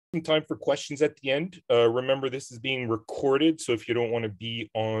some time for questions at the end. Remember, this is being recorded, so if you don't want to be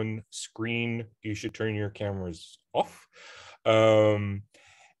on screen, you should turn your cameras off. And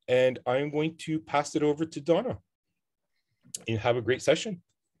I'm going to pass it over to Donna. And have a great session.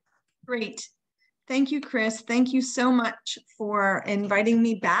 Great. Thank you, Chris. Thank you so much for inviting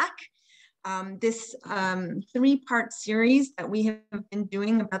me back. This three-part series that we have been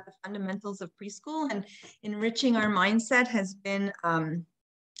doing about the fundamentals of preschool and enriching our mindset has been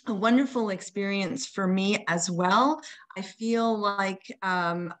a wonderful experience for me as well. I feel like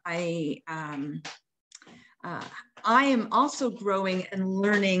I am also growing and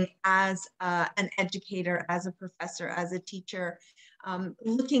learning as an educator, as a professor, as a teacher,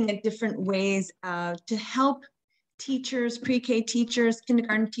 looking at different ways to help teachers, pre-K teachers,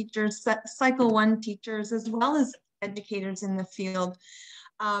 kindergarten teachers, cycle 1 teachers, as well as educators in the field,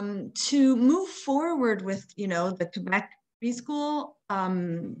 to move forward with, the Quebec preschool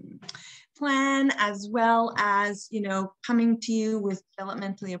plan, as well as, coming to you with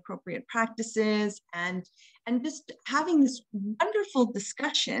developmentally appropriate practices and just having this wonderful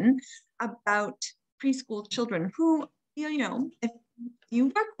discussion about preschool children who, if you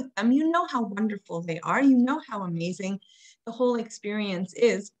work with them, you know how wonderful they are, you know how amazing the whole experience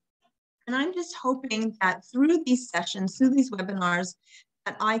is. And I'm just hoping that through these sessions, through these webinars,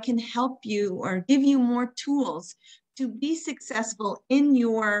 that I can help you or give you more tools to be successful in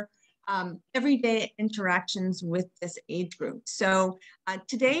your everyday interactions with this age group. So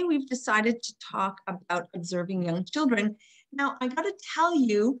today we've decided to talk about observing young children. Now, I got to tell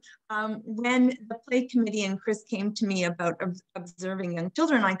you, when the play committee and Chris came to me about observing young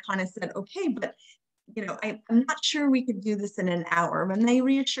children, I kind of said, okay, but I'm not sure we could do this in an hour. And they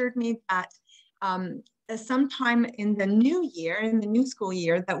reassured me that sometime in the new year, in the new school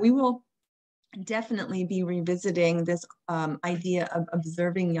year, that we will definitely be revisiting this idea of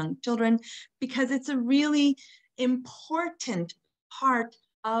observing young children, because it's a really important part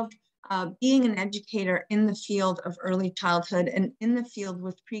of being an educator in the field of early childhood and in the field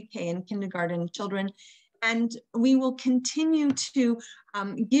with pre-K and kindergarten children. And we will continue to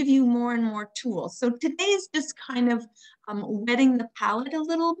give you more and more tools. So today is just kind of wetting the palate a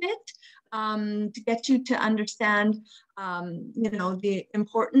little bit to get you to understand, the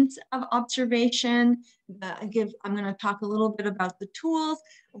importance of observation. I'm going to talk a little bit about the tools.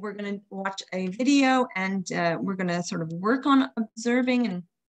 We're going to watch a video, and we're going to sort of work on observing and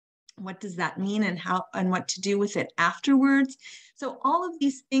what does that mean and how and what to do with it afterwards. So all of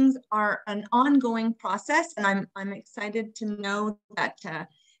these things are an ongoing process, and I'm excited to know that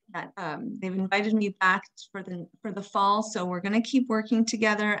they've invited me back for the fall. So we're going to keep working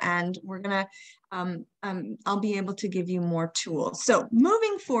together, and we're going to I'll be able to give you more tools. So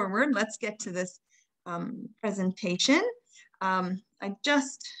moving forward, let's get to this presentation.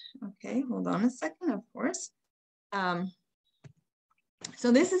 Okay, hold on a second, of course.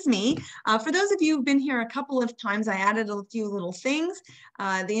 So this is me. For those of you who've been here a couple of times, I added a few little things.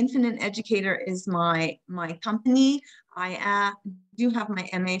 The Infinite Educator is my company. I do have my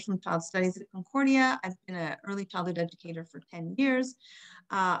MA from Child Studies at Concordia. I've been an early childhood educator for 10 years,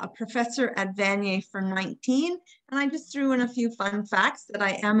 a professor at Vanier for 19. And I just threw in a few fun facts that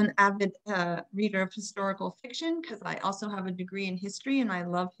I am an avid reader of historical fiction, because I also have a degree in history and I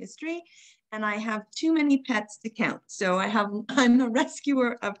love history. And I have too many pets to count. So I'm a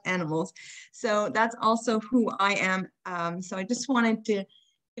rescuer of animals. So that's also who I am. So I just wanted to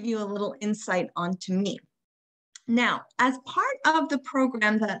give you a little insight onto me. Now, as part of the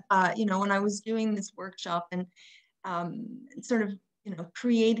program that, when I was doing this workshop and sort of,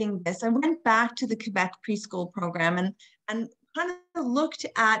 creating this, I went back to the Quebec preschool program and kind of looked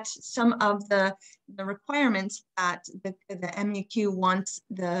at some of the requirements that the MEQ wants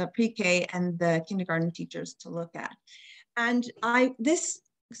the pre-K and the kindergarten teachers to look at. And this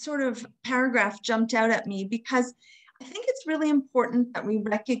sort of paragraph jumped out at me because I think it's really important that we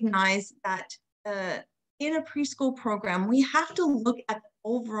recognize that in a preschool program, we have to look at the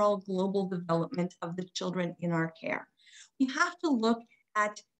overall global development of the children in our care. We have to look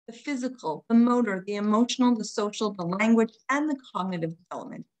at the physical, the motor, the emotional, the social, the language, and the cognitive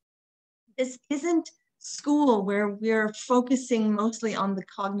development. This isn't school where we're focusing mostly on the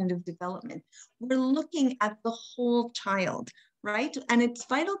cognitive development. We're looking at the whole child, right? And it's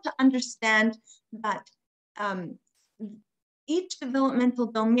vital to understand that each developmental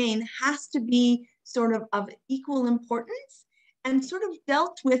domain has to be sort of equal importance and sort of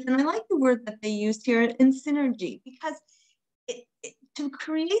dealt with, and I like the word that they used here, in synergy, because to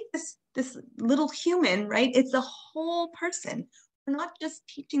create this little human, right? It's a whole person. We're not just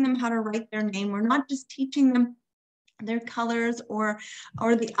teaching them how to write their name. We're not just teaching them their colors or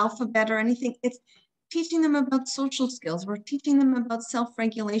the alphabet or anything. It's teaching them about social skills. We're teaching them about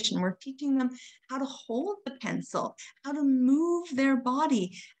self-regulation. We're teaching them how to hold the pencil, how to move their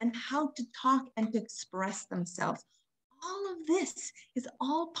body, and how to talk and to express themselves. All of this is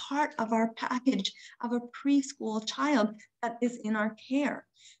all part of our package of a preschool child that is in our care.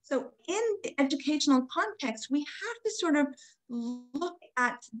 So in the educational context, we have to sort of look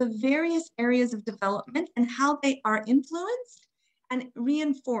at the various areas of development and how they are influenced and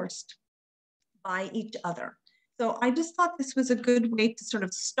reinforced by each other. So I just thought this was a good way to sort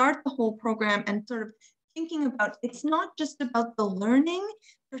of start the whole program and sort of thinking about, it's not just about the learning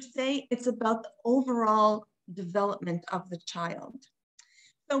per se, it's about the overall development of the child.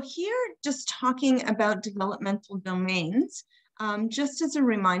 So here, just talking about developmental domains, just as a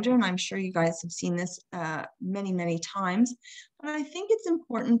reminder, and I'm sure you guys have seen this many, many times, but I think it's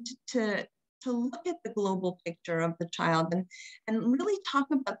important to look at the global picture of the child and really talk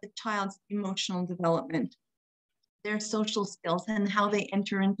about the child's emotional development, their social skills and how they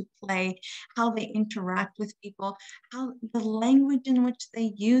enter into play, how they interact with people, how the language in which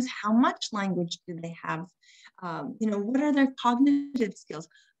they use, how much language do they have, what are their cognitive skills,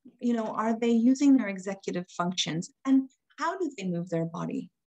 are they using their executive functions, and how do they move their body?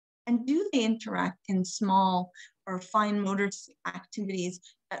 And do they interact in small or fine motor activities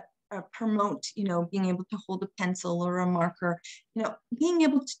that promote, being able to hold a pencil or a marker, being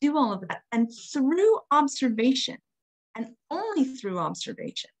able to do all of that. And through observation, and only through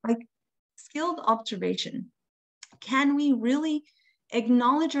observation, like skilled observation, can we really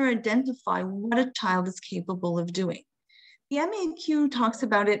acknowledge or identify what a child is capable of doing. The MAQ talks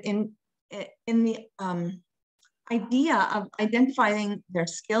about it in the idea of identifying their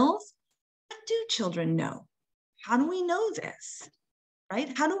skills. What do children know? How do we know this,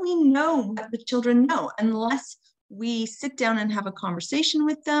 right? How do we know what the children know unless we sit down and have a conversation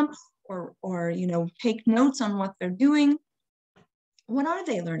with them or take notes on what they're doing? What are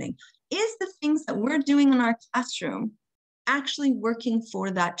they learning? Is the things that we're doing in our classroom actually working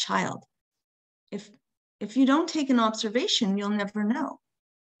for that child? If you don't take an observation, you'll never know.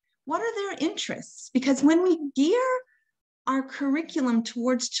 What are their interests? Because when we gear our curriculum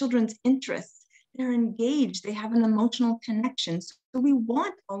towards children's interests, they're engaged, they have an emotional connection. So we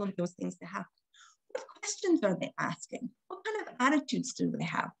want all of those things to happen. What questions are they asking? What kind of attitudes do they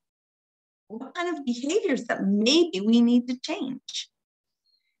have? What kind of behaviors that maybe we need to change?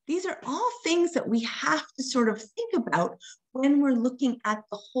 These are all things that we have to sort of think about when we're looking at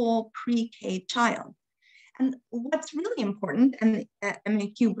the whole pre-K child. And what's really important, and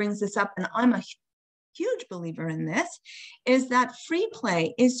MAQ brings this up, and I'm a huge believer in this, is that free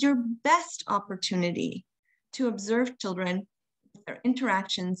play is your best opportunity to observe children, their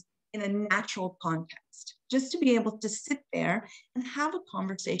interactions in a natural context. Just to be able to sit there and have a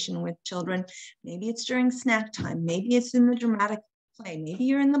conversation with children. Maybe it's during snack time, maybe it's in the dramatic play, maybe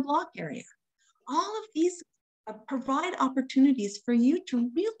you're in the block area. All of these provide opportunities for you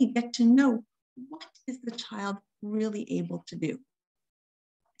to really get to know what is the child really able to do.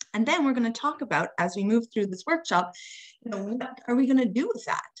 And then we're going to talk about, as we move through this workshop, what are we going to do with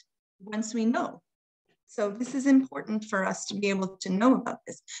that once we know? So this is important for us to be able to know about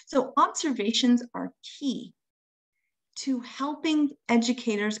this. So observations are key to helping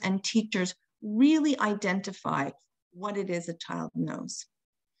educators and teachers really identify what it is a child knows.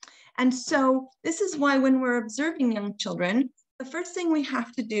 And so this is why when we're observing young children, the first thing we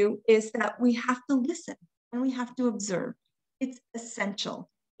have to do is that we have to listen and we have to observe. It's essential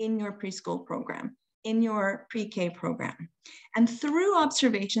in your preschool program, in your pre-K program. And through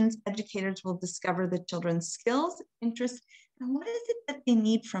observations, educators will discover the children's skills, interests, and what is it that they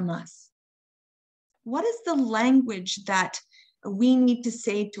need from us? What is the language that we need to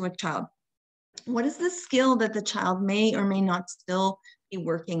say to a child? What is the skill that the child may or may not still be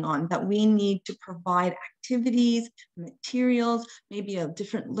working on that we need to provide activities, materials, maybe a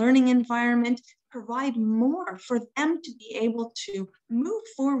different learning environment, provide more for them to be able to move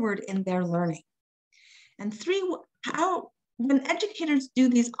forward in their learning? And three, when educators do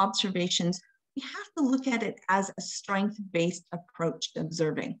these observations, we have to look at it as a strength-based approach to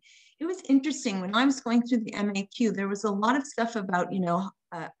observing. It was interesting when I was going through the MAQ, there was a lot of stuff about,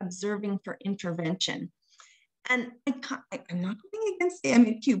 observing for intervention. And I'm not going against the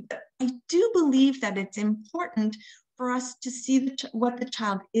MAQ, but I do believe that it's important for us to see what the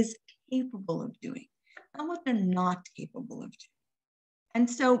child is capable of doing, not what they're not capable of doing. And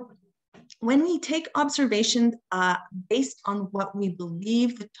so when we take observations based on what we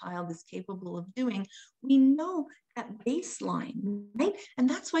believe the child is capable of doing, we know that baseline, right? And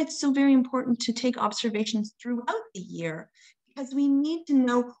that's why it's so very important to take observations throughout the year, because we need to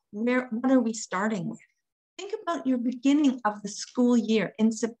know what are we starting with. Think about your beginning of the school year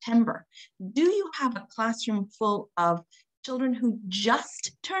in September. Do you have a classroom full of children who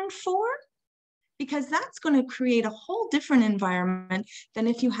just turned 4? Because that's going to create a whole different environment than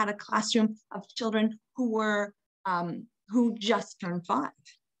if you had a classroom of children who just turned 5,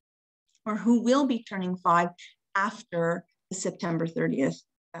 or who will be turning 5 after the September 30th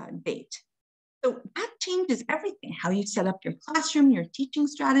date. So that changes everything: how you set up your classroom, your teaching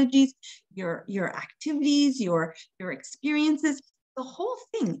strategies, your activities, your experiences. The whole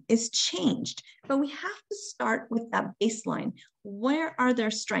thing is changed, but we have to start with that baseline. Where are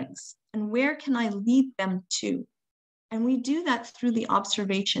their strengths and where can I lead them to? And we do that through the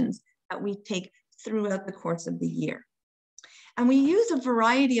observations that we take throughout the course of the year. And we use a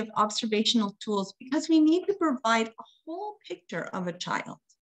variety of observational tools because we need to provide a whole picture of a child.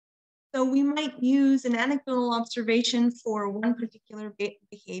 So we might use an anecdotal observation for one particular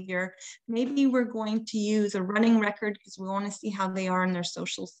behavior. Maybe we're going to use a running record because we want to see how they are in their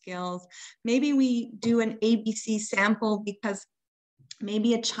social skills. Maybe we do an ABC sample because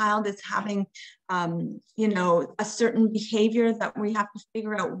maybe a child is having, a certain behavior that we have to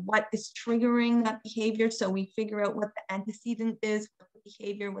figure out what is triggering that behavior. So we figure out what the antecedent is, what the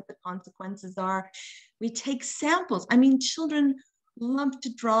behavior, what the consequences are. We take samples. I mean, children love to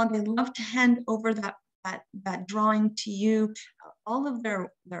draw. They love to hand over that drawing to you, all of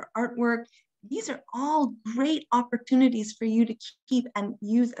their artwork. These are all great opportunities for you to keep and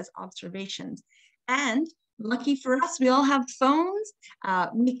use as observations. And lucky for us, we all have phones.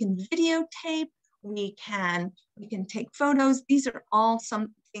 We can videotape. We can take photos. These are all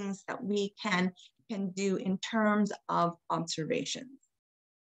some things that we can do in terms of observations.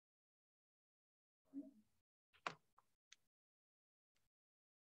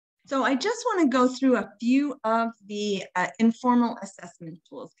 So I just want to go through a few of the informal assessment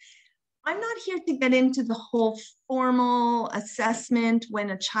tools. I'm not here to get into the whole formal assessment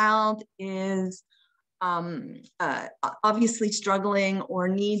when a child is obviously struggling or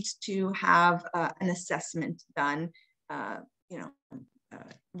needs to have an assessment done,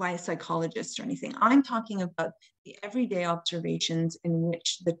 by a psychologist or anything. I'm talking about the everyday observations in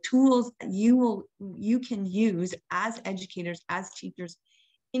which the tools that you can use as educators, as teachers,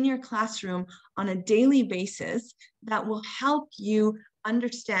 in your classroom on a daily basis that will help you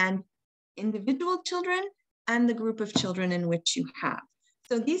understand individual children and the group of children in which you have.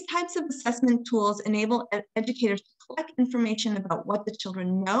 So these types of assessment tools enable educators to collect information about what the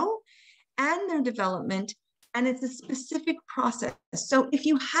children know and their development, and it's a specific process. So if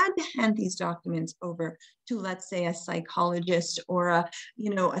you had to hand these documents over to, let's say, a psychologist or a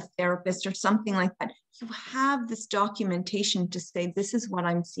therapist or something like that, you have this documentation to say, this is what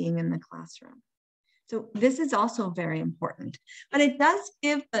I'm seeing in the classroom. So this is also very important, but it does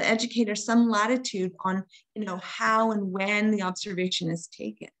give the educator some latitude on, how and when the observation is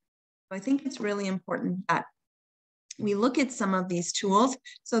taken. So I think it's really important that we look at some of these tools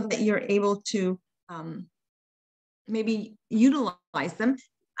so that you're able to maybe utilize them.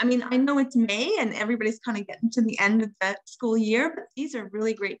 I mean, I know it's May and everybody's kind of getting to the end of the school year, but these are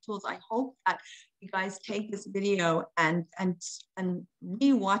really great tools. I hope that you guys take this video and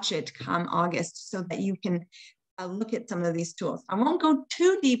re-watch it come August so that you can look at some of these tools. I won't go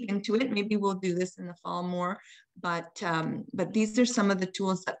too deep into it. Maybe we'll do this in the fall more, but these are some of the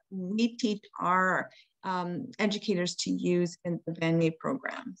tools that we teach our educators to use in the VANME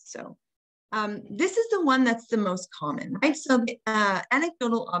program. So this is the one that's the most common, right? So the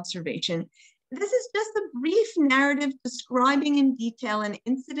anecdotal observation. This is just a brief narrative describing in detail an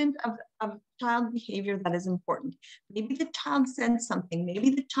incident of child behavior that is important. Maybe the child said something,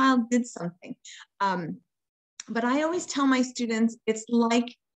 maybe the child did something. But I always tell my students, it's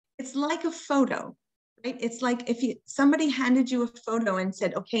like a photo, right? It's like if somebody handed you a photo and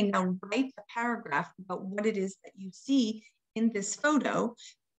said, okay, now write a paragraph about what it is that you see in this photo.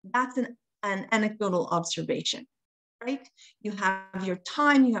 That's an anecdotal observation, right? You have your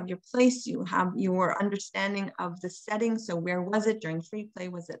time, you have your place, you have your understanding of the setting. So where was it during free play?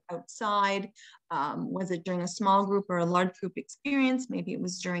 Was it outside? Was it during a small group or a large group experience? Maybe it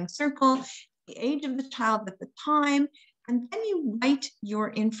was during circle, the age of the child at the time. And then you write your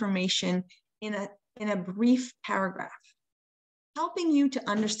information in a brief paragraph, helping you to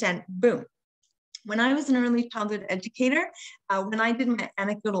understand, boom. When I was an early childhood educator, when I did my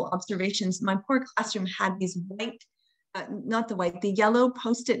anecdotal observations, my poor classroom had these white, the yellow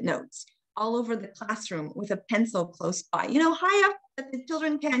Post-it notes all over the classroom with a pencil close by, you know, high up that the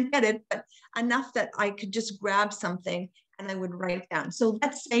children can't get it, but enough that I could just grab something and I would write down. So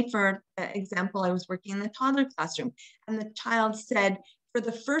let's say, for example, I was working in the toddler classroom and the child said for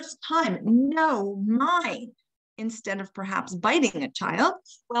the first time, no, mine, instead of perhaps biting a child.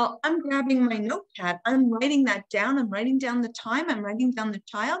 Well, I'm grabbing my notepad, I'm writing that down, I'm writing down the time, I'm writing down the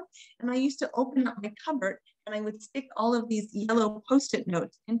child, and I used to open up my cupboard and I would stick all of these yellow Post-it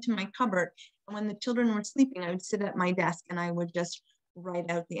notes into my cupboard. And when the children were sleeping, I would sit at my desk and I would just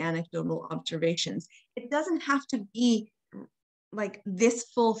write out the anecdotal observations. It doesn't have to be like this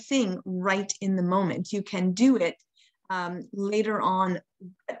full thing right in the moment. You can do it later on,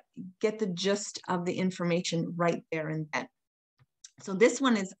 get the gist of the information right there and then. So this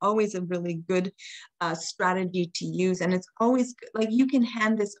one is always a really good strategy to use. And it's always like you can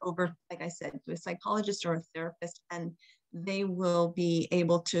hand this over, like I said, to a psychologist or a therapist, and they will be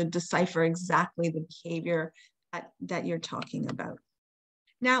able to decipher exactly the behavior that you're talking about.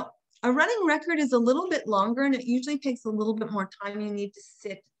 Now, a running record is a little bit longer and it usually takes a little bit more time. You need to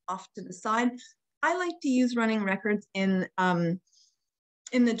sit off to the side. I like to use running records in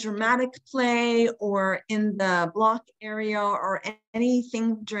the dramatic play or in the block area or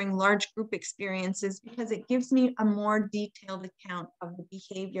anything during large group experiences, because it gives me a more detailed account of the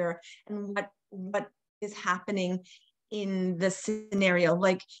behavior and what is happening in the scenario.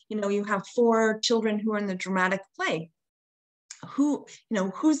 Like, you know, you have 4 children who are in the dramatic play. Who, you know,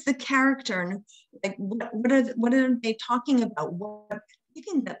 who's the character and like what are they talking about? You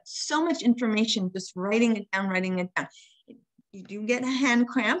can get so much information just writing it down. You do get a hand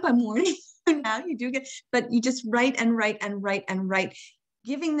cramp, I'm warning you now, you do get, but you just write and write and write and write,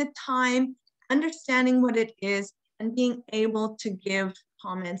 giving the time, understanding what it is, and being able to give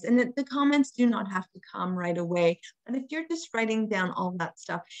comments. And the comments do not have to come right away. But if you're just writing down all that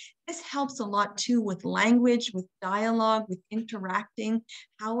stuff, this helps a lot too with language, with dialogue, with interacting.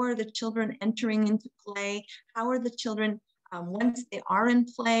 How are the children entering into play? How are the children once they are in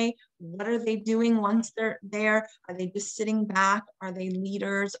play? What are they doing once they're there? Are they just sitting back? Are they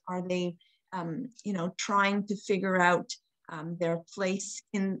leaders? Are they, you know, trying to figure out their place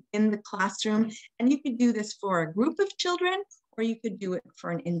in the classroom? And you could do this for a group of children, or you could do it for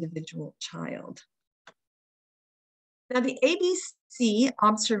an individual child. Now, the ABC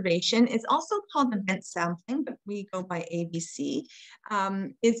observation is also called event sampling, but we go by ABC.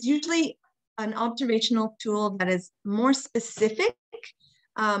 It's usually an observational tool that is more specific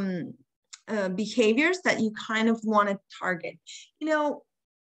behaviors that you kind of want to target. You know,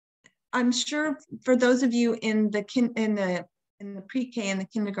 I'm sure for those of you in the pre-K and the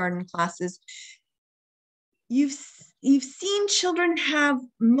kindergarten classes, you've seen children have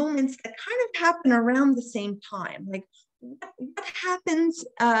moments that kind of happen around the same time. Like what happens,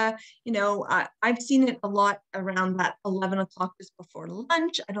 you know, I've seen it a lot around that 11 o'clock just before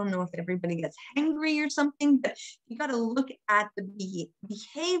lunch. I don't know if everybody gets hangry or something, but you got to look at the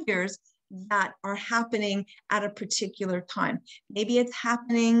behaviors that are happening at a particular time. Maybe it's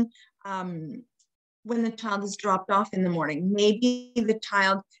happening when the child is dropped off in the morning. Maybe the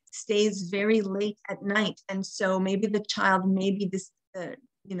child stays very late at night. And so maybe the child may be this,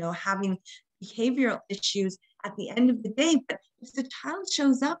 you know, having behavioral issues at the end of the day. But if the child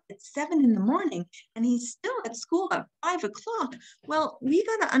shows up at 7 in the morning and he's still at school at 5 o'clock, well, we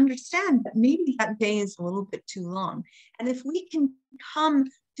got to understand that maybe that day is a little bit too long. And if we can come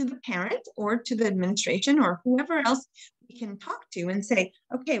to the parent or to the administration or whoever else we can talk to and say,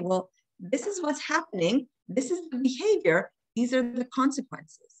 okay, well, this is what's happening. This is the behavior. These are the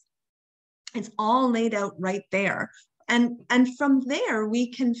consequences. It's all laid out right there. And from there,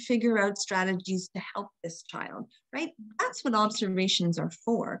 we can figure out strategies to help this child, right? That's what observations are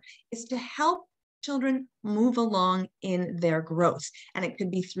for, is to help children move along in their growth. And it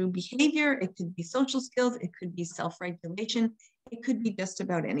could be through behavior, it could be social skills, it could be self-regulation, it could be just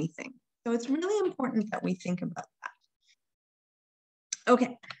about anything. So it's really important that we think about that.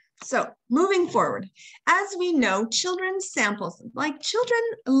 Okay. So moving forward, as we know, children's samples, like children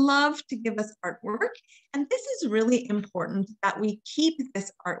love to give us artwork. And this is really important that we keep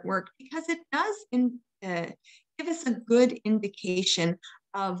this artwork because it does give us a good indication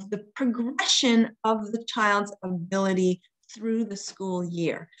of the progression of the child's ability through the school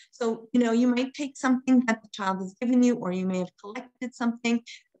year. So, you know, you might take something that the child has given you, or you may have collected something,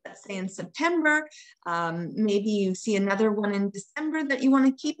 let's say in September, maybe you see another one in December that you want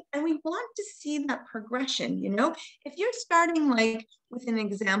to keep, and we want to see that progression. You know, if you're starting like with an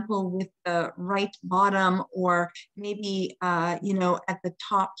example with the right bottom, or maybe, you know, at the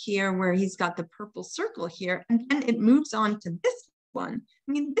top here where he's got the purple circle here, and then it moves on to this one.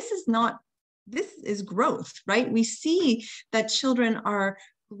 I mean, this is growth, right? We see that children are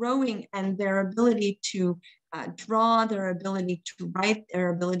growing, and their ability to draw, their ability to write, their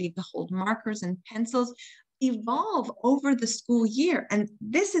ability to hold markers and pencils evolve over the school year. And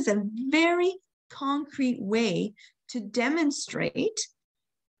this is a very concrete way to demonstrate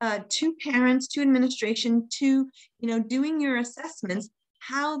to parents, to administration, to, doing your assessments,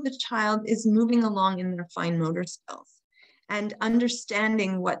 how the child is moving along in their fine motor skills, and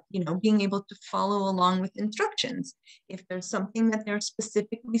understanding what, being able to follow along with instructions. If there's something that they're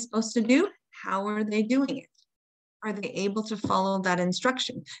specifically supposed to do, how are they doing it? Are they able to follow that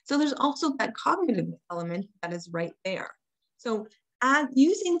instruction? So there's also that cognitive element that is right there. So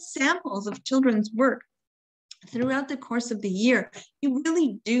using samples of children's work throughout the course of the year, you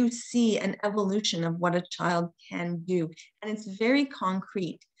really do see an evolution of what a child can do. And it's very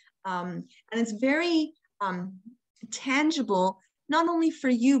concrete. And it's very tangible, not only for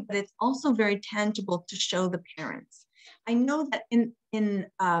you, but it's also very tangible to show the parents. I know that in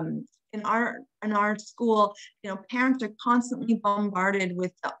our school, parents are constantly bombarded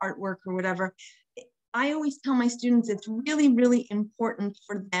with the artwork or whatever. I always tell my students it's really, really important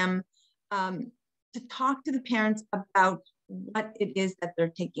for them to talk to the parents about what it is that they're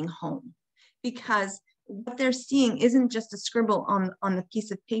taking home, because what they're seeing isn't just a scribble on a piece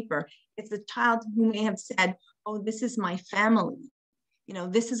of paper. It's a child who may have said, oh, this is my family.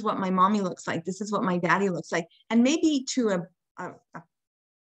 This is what my mommy looks like. This is what my daddy looks like. And maybe to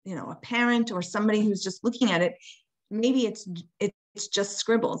a parent or somebody who's just looking at it, maybe it's just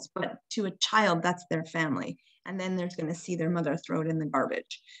scribbles, but to a child, that's their family. And then they're going to see their mother throw it in the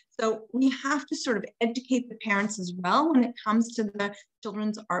garbage. So we have to sort of educate the parents as well when it comes to the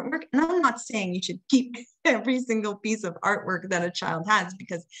children's artwork. And I'm not saying you should keep every single piece of artwork that a child has,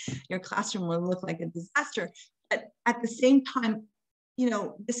 because your classroom will look like a disaster. But at the same time,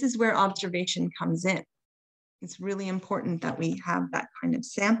 this is where observation comes in. It's really important that we have that kind of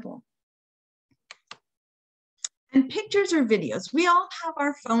sample. And pictures or videos. We all have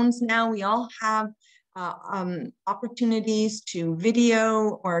our phones now. We all have opportunities to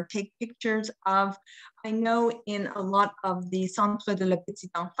video or take pictures of. I know in a lot of the Centre de la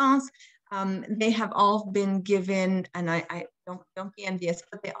Petite Enfance, they have all been given, and I don't be envious,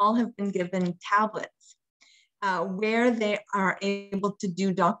 but they all have been given tablets where they are able to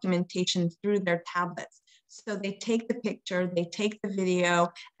do documentation through their tablets. So they take the picture, they take the video,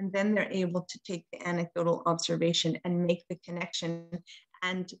 and then they're able to take the anecdotal observation and make the connection.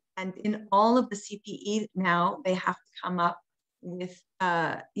 And in all of the CPE now, they have to come up with,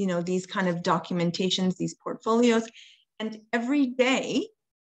 these kind of documentations, these portfolios. And every day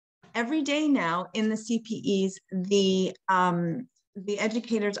now in the CPEs, the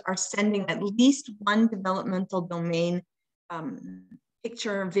educators are sending at least one developmental domain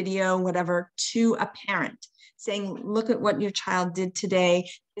picture, video, whatever, to a parent, saying, look at what your child did today.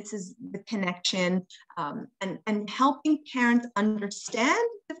 This is the connection, and helping parents understand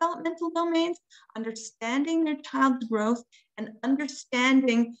developmental domains, understanding their child's growth, and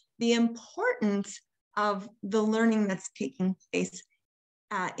understanding the importance of the learning that's taking place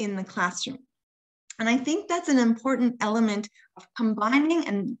in the classroom. And I think that's an important element of combining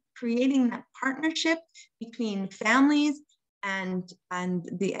and creating that partnership between families and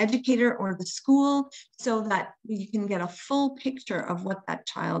the educator or the school, so that you can get a full picture of what that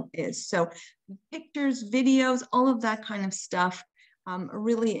child is. So pictures, videos, all of that kind of stuff are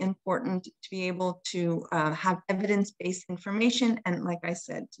really important to be able to have evidence-based information, and like I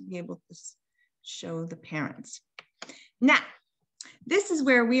said, to be able to show the parents. Now, this is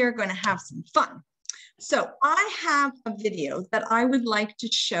where we are going to have some fun. So I have a video that I would like to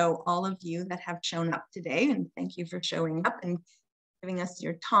show all of you that have shown up today, and thank you for showing up and giving us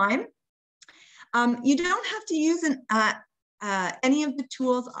your time. You don't have to use any of the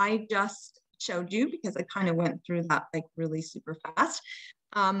tools I just showed you, because I kind of went through that like really super fast.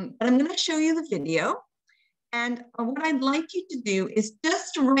 But I'm going to show you the video, and what I'd like you to do is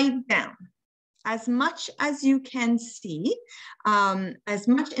just write down as much as you can see, as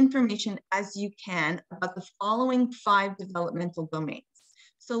much information as you can about the following 5 developmental domains.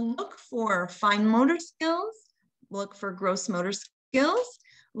 So look for fine motor skills, look for gross motor skills,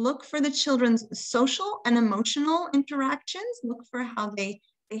 look for the children's social and emotional interactions, look for how they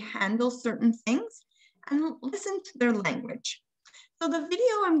handle certain things, and listen to their language. So the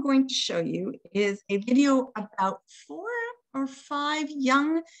video I'm going to show you is a video about 4 or 5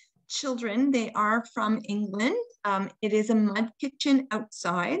 young children. They are from England. It is a mud kitchen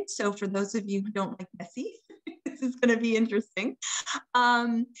outside. So for those of you who don't like messy, this is going to be interesting.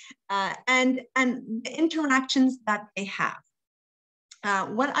 And the interactions that they have.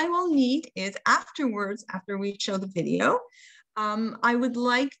 What I will need is afterwards, after we show the video, I would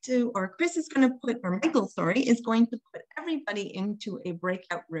like to, or Chris is going to put, or Michael, sorry, is going to put everybody into a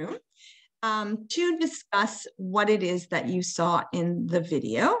breakout room to discuss what it is that you saw in the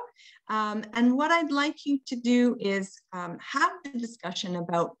video. And what I'd like you to do is have the discussion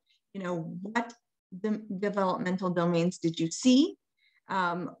about, what the developmental domains did you see?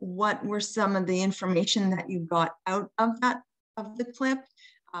 What were some of the information that you got out of the clip?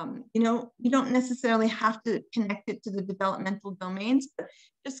 You don't necessarily have to connect it to the developmental domains, but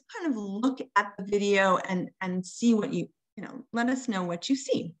just kind of look at the video and see what let us know what you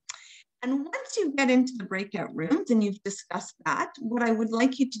see. And once you get into the breakout rooms and you've discussed that, what I would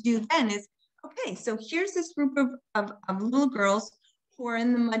like you to do then is, okay, so here's this group of little girls who are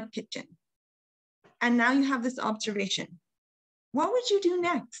in the mud kitchen. And now you have this observation. What would you do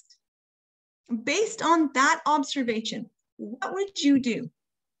next? Based on that observation, what would you do?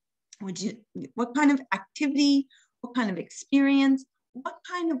 What kind of activity, what kind of experience, what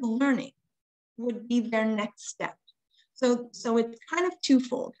kind of learning would be their next step? So it's kind of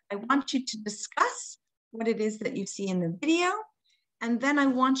twofold. I want you to discuss what it is that you see in the video, and then I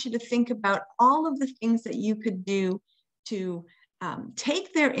want you to think about all of the things that you could do to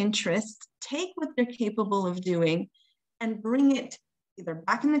take their interests, take what they're capable of doing, and bring it either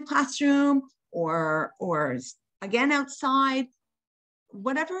back in the classroom or again outside,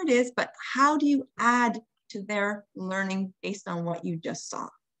 whatever it is, but how do you add to their learning based on what you just saw?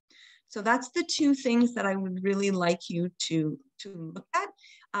 So that's the two things that I would really like you to look at.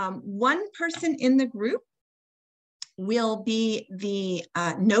 One person in the group will be the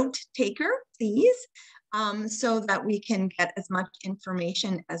note taker, please, so that we can get as much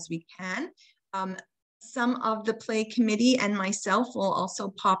information as we can. Some of the play committee and myself will also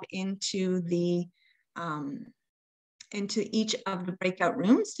pop into into each of the breakout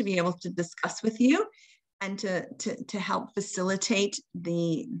rooms to be able to discuss with you and to help facilitate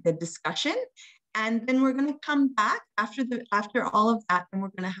the discussion. And then we're going to come back after all of that, and we're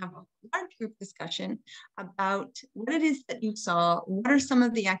going to have a large group discussion about what it is that you saw, what are some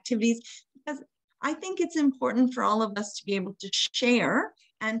of the activities, because I think it's important for all of us to be able to share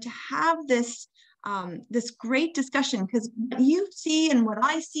and to have this this great discussion, because what you see and what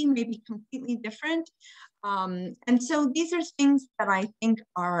I see may be completely different. And so these are things that I think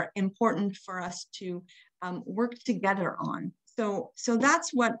are important for us to work together on. So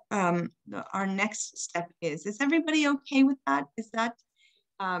that's what our next step is. Is everybody okay with that? Is that,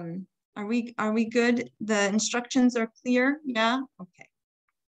 are we good? The instructions are clear? Yeah, okay.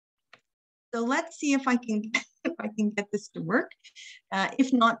 So let's see if I can get this to work.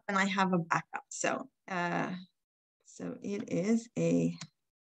 If not, then I have a backup. So it is a,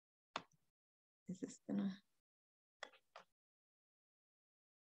 is this gonna?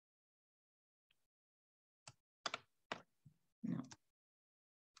 No.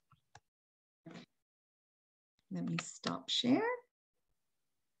 Let me stop share.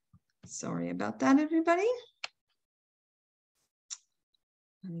 Sorry about that, everybody.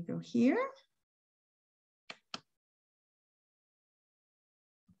 Let me go here.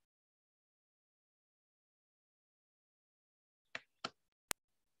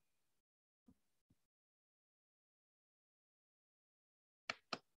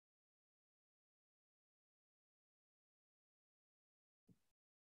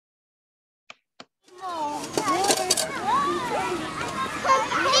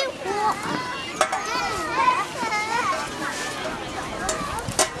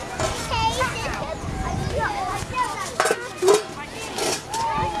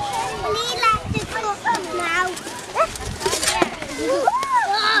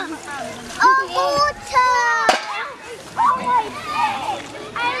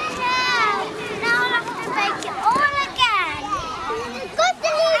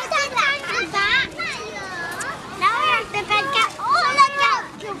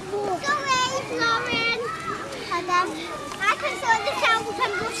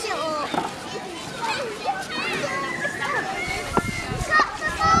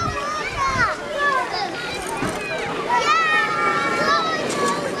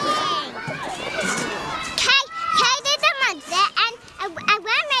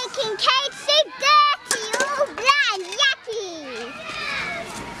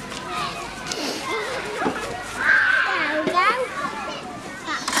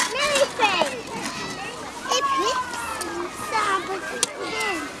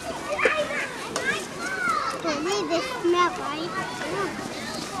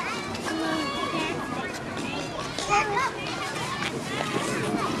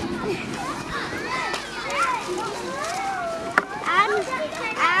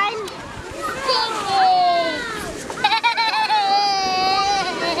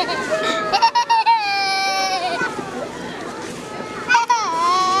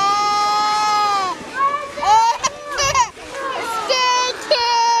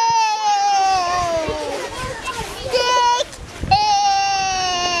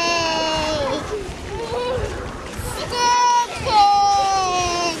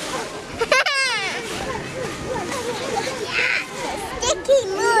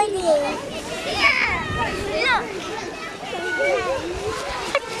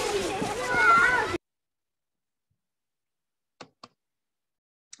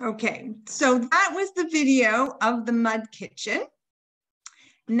 Okay, so that was the video of the mud kitchen.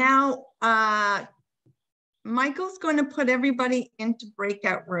 Now, Michael's going to put everybody into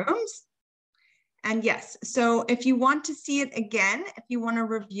breakout rooms. And yes, so if you want to see it again, if you want to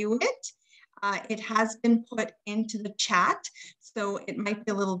review it, it has been put into the chat. So it might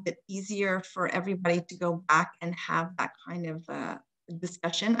be a little bit easier for everybody to go back and have that kind of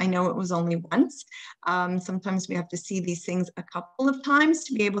discussion. I know it was only once. Sometimes we have to see these things a couple of times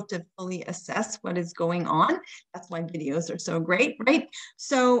to be able to fully assess what is going on. That's why videos are so great, right?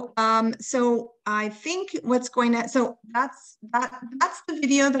 So, so I think what's going to, so that's the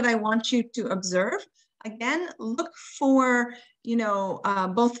video that I want you to observe. Again, look for, you know,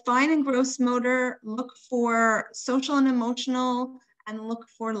 both fine and gross motor, look for social and emotional, and look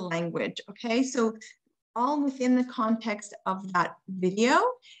for language, okay? So all within the context of that video.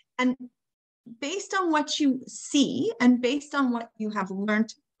 And based on what you see and based on what you have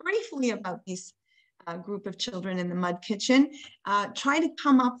learned briefly about these group of children in the mud kitchen, try to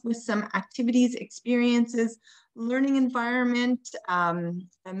come up with some activities, experiences, learning environment,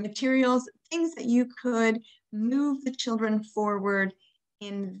 materials, things that you could move the children forward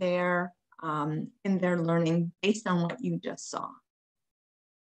in their learning based on what you just saw.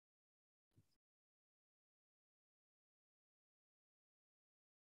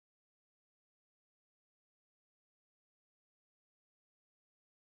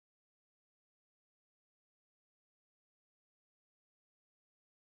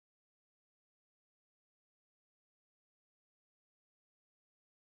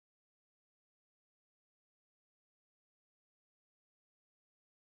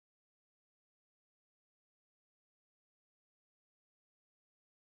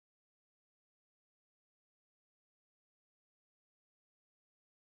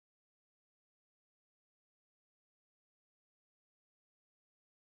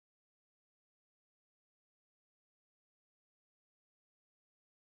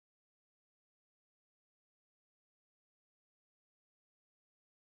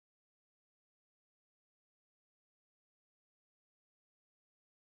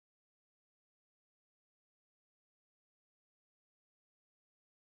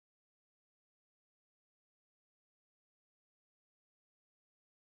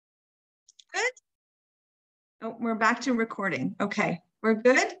 Good. Oh, we're back to recording. Okay, we're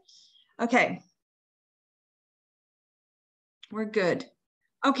good. Okay, we're good.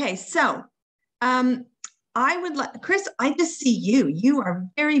 Okay, so I would like, Chris, I just see you. You are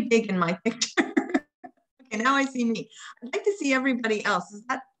very big in my picture. Okay, now I see me. I'd like to see everybody else. Is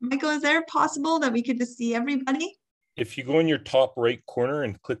that, Michael, is there possible that we could just see everybody? If you go in your top right corner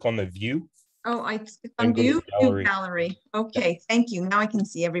and click on the view. Oh, I click on view gallery. Okay, thank you. Now I can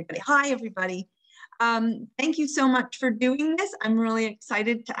see everybody. Hi, everybody. Thank you so much for doing this. I'm really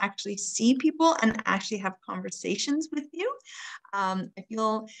excited to actually see people and actually have conversations with you. I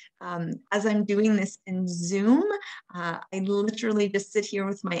feel as I'm doing this in Zoom, I literally just sit here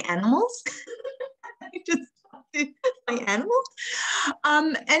with my animals. I just talk to my animals.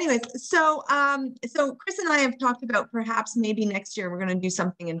 Anyways, so Chris and I have talked about perhaps maybe next year we're going to do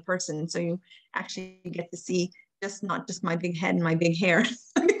something in person, so you actually get to see not just my big head and my big hair.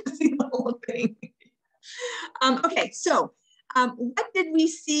 You get to see the whole thing. Okay, so what did we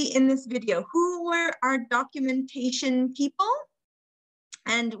see in this video? Who were our documentation people?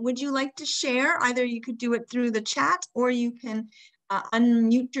 And would you like to share? Either you could do it through the chat or you can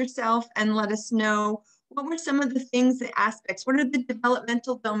unmute yourself and let us know what were some of the things, the aspects, what are the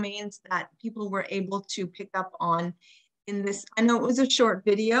developmental domains that people were able to pick up on in this? I know it was a short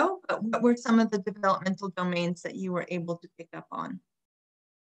video, but what were some of the developmental domains that you were able to pick up on?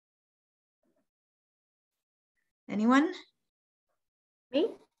 Anyone? Me?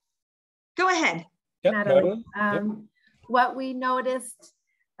 Go ahead. Yep, Madeline. What we noticed,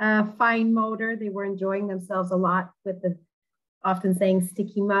 fine motor, they were enjoying themselves a lot with the often saying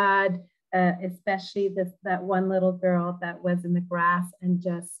sticky mud, especially that one little girl that was in the grass and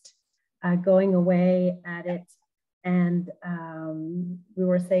just going away at it. And we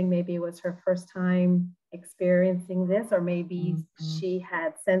were saying maybe it was her first time experiencing this, or maybe she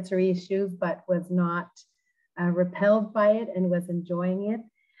had sensory issues but was not repelled by it and was enjoying it.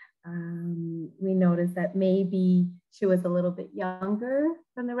 We noticed that maybe she was a little bit younger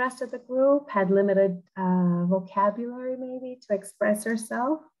than the rest of the group, had limited vocabulary maybe to express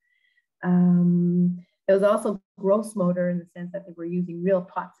herself. It was also gross motor in the sense that they were using real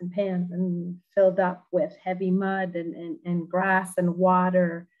pots and pans and filled up with heavy mud and grass and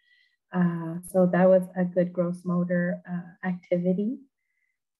water. So that was a good gross motor activity.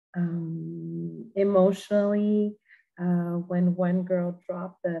 Emotionally, When one girl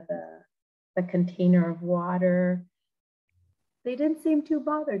dropped the container of water, they didn't seem too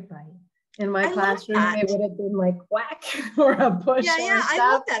bothered by it. In my classroom, it would have been like whack or a push. Yeah, or I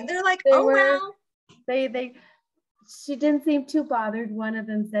love that. They're like, well. She didn't seem too bothered. One of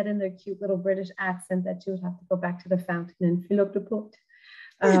them said in their cute little British accent that she would have to go back to the fountain and fill up the pot.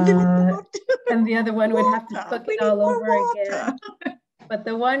 And the other one would have to cook it all over again. But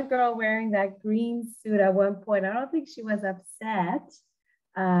the one girl wearing that green suit at one point, I don't think she was upset,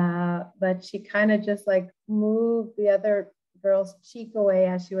 but she kind of just like moved the other girl's cheek away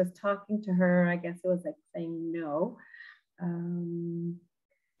as she was talking to her. I guess it was like saying no.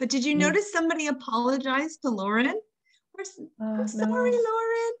 But did you notice somebody apologized to Lauren? I'm sorry,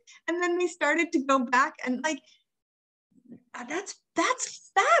 Lauren. And then they started to go back and like, that's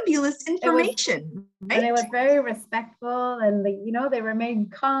fabulous information, right? And it was very respectful, and they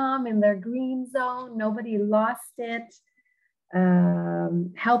remained calm in their green zone. Nobody lost it.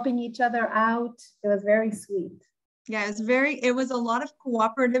 Helping each other out. It was very sweet. Yeah, it was a lot of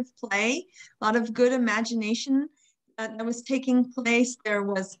cooperative play, a lot of good imagination that was taking place. There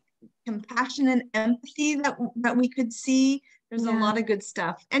was compassion and empathy that we could see. There's a lot of good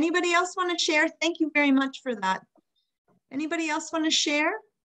stuff. Anybody else want to share? Thank you very much for that. Anybody else want to share?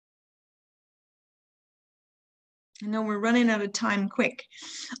 I know we're running out of time quick.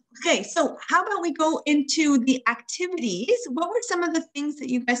 Okay, so how about we go into the activities? What were some of the things that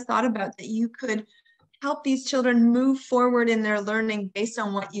you guys thought about that you could help these children move forward in their learning based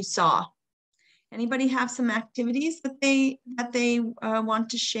on what you saw? Anybody have some activities that they want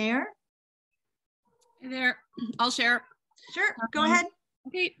to share? Hey there, I'll share. Sure, go ahead.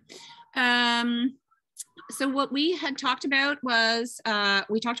 Okay. So what we had talked about was,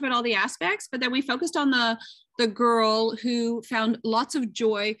 we talked about all the aspects, but then we focused on the girl who found lots of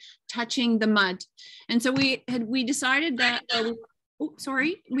joy touching the mud. And so we decided that,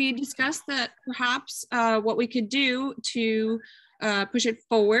 we discussed that perhaps what we could do to push it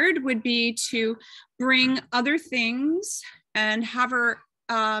forward would be to bring other things and have her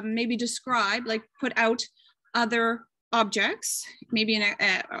maybe describe, like put out other objects, maybe in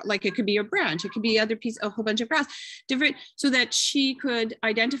like it could be a branch, it could be a whole bunch of grass, different, so that she could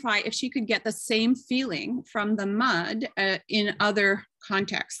identify if she could get the same feeling from the mud in other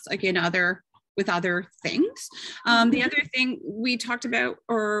contexts, like with other things. The other thing we talked about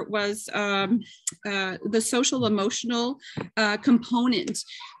was the social emotional component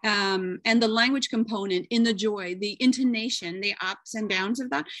and the language component in the joy, the intonation, the ups and downs of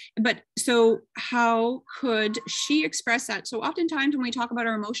that. But so how could she express that? So oftentimes when we talk about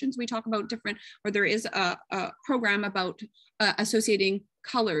our emotions, we talk about there is a program about associating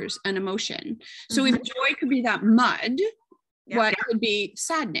colors and emotion. So if joy could be that mud, what could be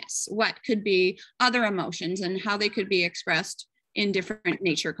sadness, what could be other emotions, and how they could be expressed in different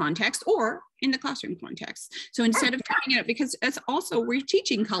nature contexts or in the classroom context. So instead of taking it, because it's also, we're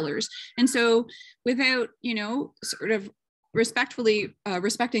teaching colors. And so without, sort of respectfully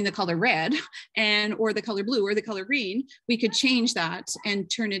respecting the color red or the color blue or the color green, we could change that and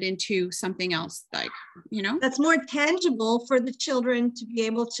turn it into something else, like, that's more tangible for the children to be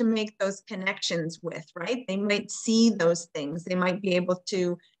able to make those connections with, right? They might see those things. They might be able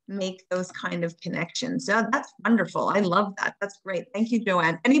to make those kind of connections. So that's wonderful. I love that. That's great. Thank you,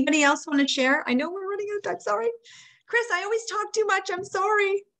 Joanne. Anybody else want to share? I know we're running out of time. Sorry. Chris, I always talk too much. I'm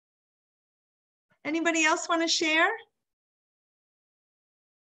sorry. Anybody else want to share?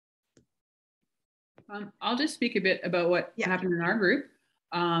 I'll just speak a bit about what happened in our group,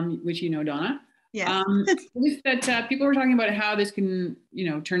 which Donna. Yeah. That people were talking about how this can,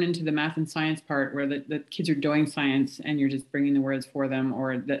 turn into the math and science part where the kids are doing science and you're just bringing the words for them,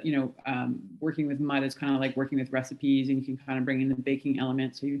 or that, working with mud is kind of like working with recipes and you can kind of bring in the baking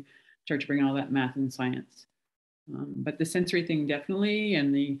element. So you start to bring all that math and science. But the sensory thing definitely,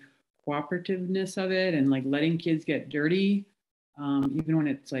 and the cooperativeness of it, and like letting kids get dirty, even when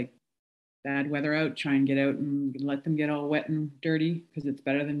it's like bad weather out, try and get out and let them get all wet and dirty, because it's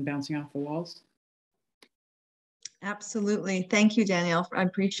better than bouncing off the walls. Absolutely. Thank you, Danielle. I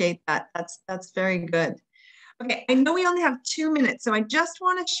appreciate that. That's very good. Okay, I know we only have 2 minutes, so I just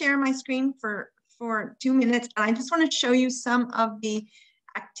want to share my screen for 2 minutes, and I just want to show you some of the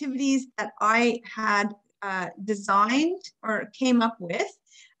activities that I had designed or came up with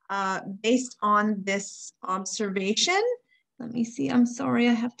based on this observation. Let me see. I'm sorry,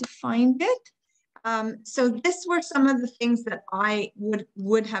 I have to find it. So this were some of the things that I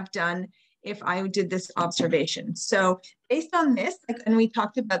would have done if I did this observation. So based on this, and we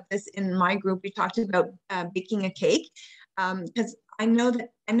talked about this in my group, we talked about baking a cake, because I know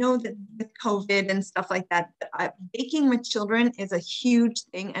that with COVID and stuff like that, baking with children is a huge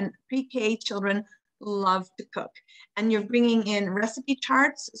thing, and pre-K children love to cook. And you're bringing in recipe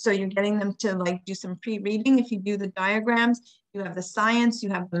charts, so you're getting them to like do some pre-reading. If you do the diagrams, you have the science, you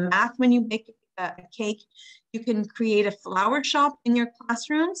have the math when you bake a cake. You can create a flower shop in your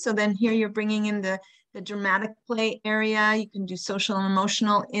classroom. So then here you're bringing in the dramatic play area. You can do social and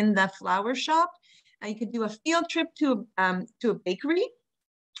emotional in the flower shop. You could do a field trip to a bakery,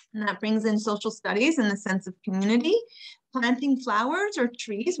 and that brings in social studies and the sense of community. Planting flowers or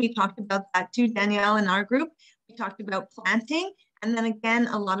trees, we talked about that too, Danielle, in our group. We talked about planting, and then again,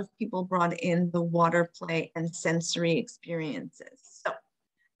 a lot of people brought in the water play and sensory experiences. So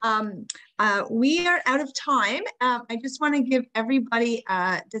we are out of time. I just want to give everybody,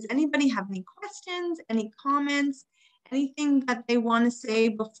 does anybody have any questions, any comments, anything that they want to say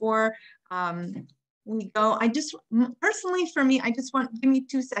before we go? I just, personally for me, give me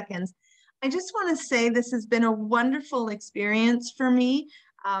 2 seconds. I just want to say this has been a wonderful experience for me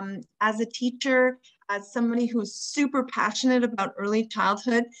as a teacher, as somebody who's super passionate about early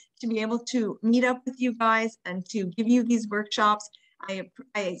childhood, to be able to meet up with you guys and to give you these workshops.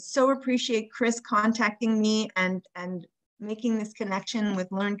 I so appreciate Chris contacting me and making this connection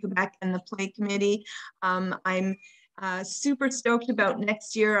with Learn Quebec and the Play Committee. I'm super stoked about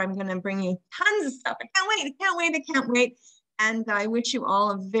next year. I'm going to bring you tons of stuff. I can't wait. And I wish you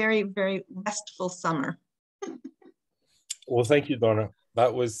all a very, very restful summer. Well, thank you, Donna.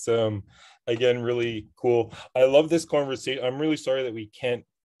 That was, again, really cool. I love this conversation. I'm really sorry that we can't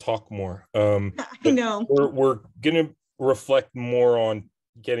talk more. I know. We're going to reflect more on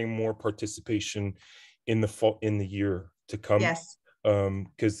getting more participation in the fall, in the year to come. Yes.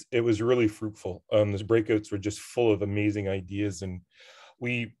 Because it was really fruitful. Those breakouts were just full of amazing ideas, and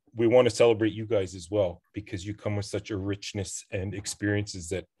we want to celebrate you guys as well, because you come with such a richness and experiences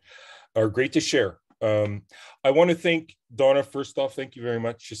that are great to share. I want to thank Donna. First off, thank you very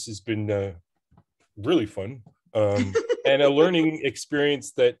much. This has been really fun and a learning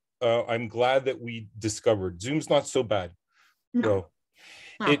experience that I'm glad that we discovered. Zoom's not so bad. No.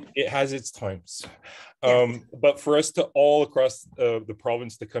 It has its times. Yes. But for us to all across the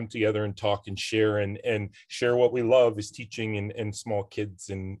province to come together and talk and share what we love is teaching and small kids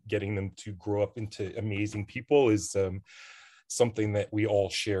and getting them to grow up into amazing people is something that we all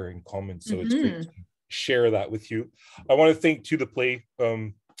share in common. So it's great to share that with you. I want to thank to the Play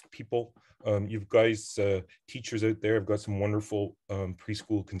people. You guys, teachers out there, have got some wonderful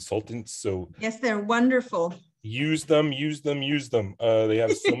preschool consultants. So yes, they're wonderful. Use them. They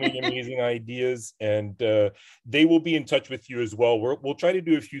have so many amazing ideas, and they will be in touch with you as well. We'll try to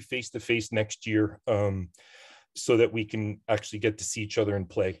do a few face-to-face next year, so that we can actually get to see each other and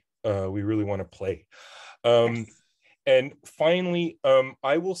play. We really want to play. Yes. And finally,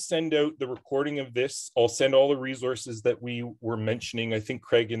 I will send out the recording of this. I'll send all the resources that we were mentioning. I think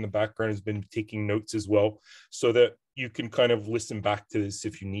Craig in the background has been taking notes as well, so that you can kind of listen back to this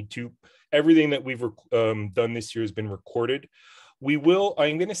if you need to. Everything that we've done this year has been recorded. I'm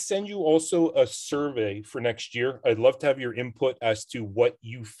going to send you also a survey for next year. I'd love to have your input as to what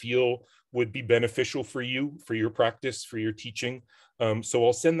you feel would be beneficial for you, for your practice, for your teaching. So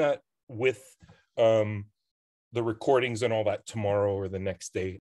I'll send that with the recordings and all that tomorrow or the next day.